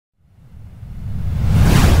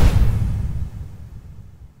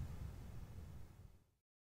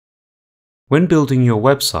When building your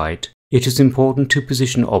website, it is important to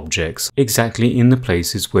position objects exactly in the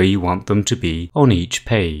places where you want them to be on each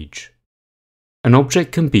page. An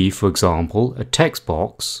object can be, for example, a text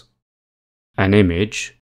box, an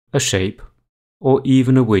image, a shape, or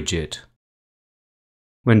even a widget.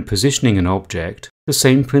 When positioning an object, the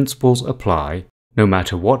same principles apply no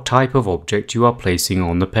matter what type of object you are placing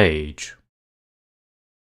on the page.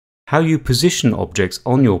 How you position objects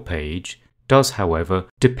on your page does, however,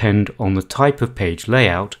 depend on the type of page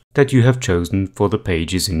layout that you have chosen for the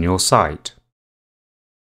pages in your site.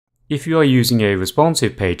 If you are using a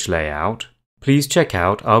responsive page layout, please check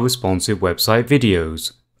out our responsive website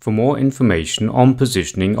videos for more information on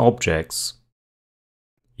positioning objects.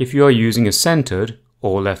 If you are using a centered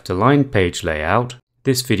or left-aligned page layout,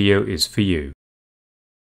 this video is for you.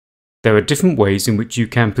 There are different ways in which you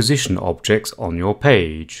can position objects on your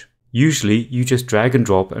page. Usually, you just drag and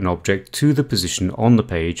drop an object to the position on the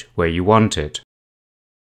page where you want it.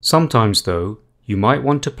 Sometimes, though, you might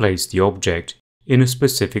want to place the object in a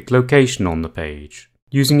specific location on the page,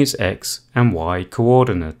 using its X and Y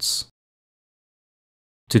coordinates.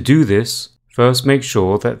 To do this, first make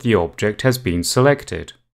sure that the object has been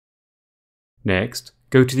selected. Next,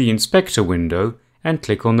 go to the Inspector window and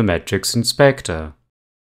click on the Metrics Inspector.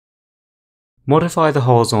 Modify the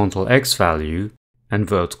horizontal X value and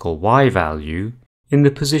vertical Y value in the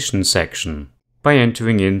Position section by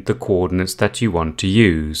entering in the coordinates that you want to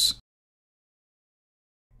use.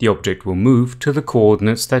 The object will move to the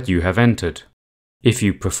coordinates that you have entered. If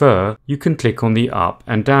you prefer, you can click on the up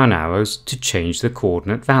and down arrows to change the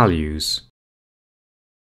coordinate values.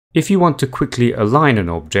 If you want to quickly align an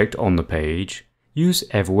object on the page, use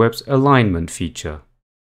EverWeb's alignment feature.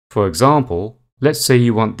 For example, let's say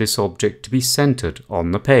you want this object to be centered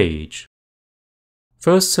on the page.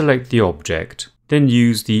 First select the object, then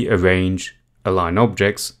use the Arrange, Align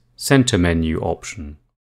Objects, Center menu option.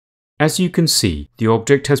 As you can see, the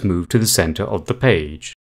object has moved to the center of the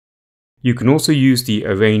page. You can also use the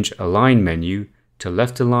Arrange Align menu to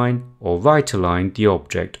left align or right align the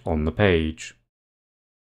object on the page.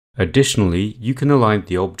 Additionally, you can align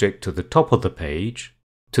the object to the top of the page,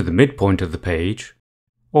 to the midpoint of the page,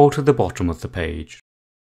 or to the bottom of the page.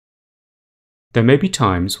 There may be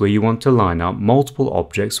times where you want to line up multiple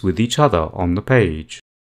objects with each other on the page.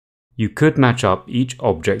 You could match up each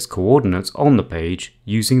object's coordinates on the page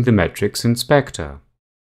using the Metrics Inspector.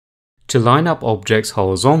 To line up objects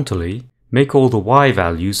horizontally, make all the Y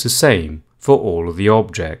values the same for all of the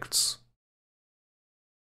objects.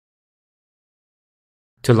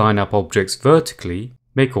 To line up objects vertically,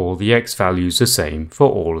 make all the X values the same for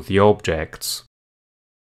all of the objects.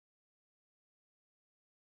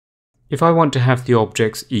 If I want to have the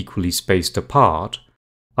objects equally spaced apart,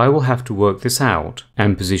 I will have to work this out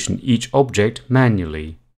and position each object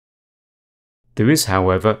manually. There is,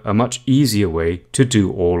 however, a much easier way to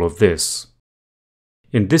do all of this.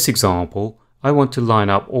 In this example, I want to line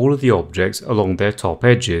up all of the objects along their top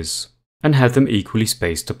edges and have them equally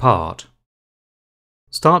spaced apart.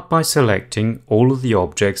 Start by selecting all of the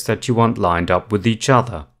objects that you want lined up with each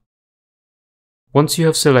other. Once you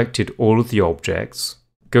have selected all of the objects,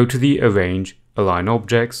 go to the Arrange, Align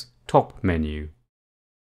Objects top menu.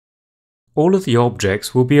 All of the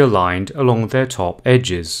objects will be aligned along their top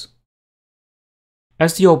edges.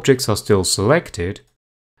 As the objects are still selected,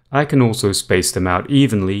 I can also space them out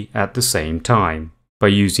evenly at the same time by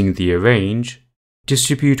using the Arrange,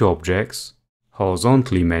 Distribute Objects,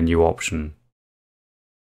 Horizontally menu option.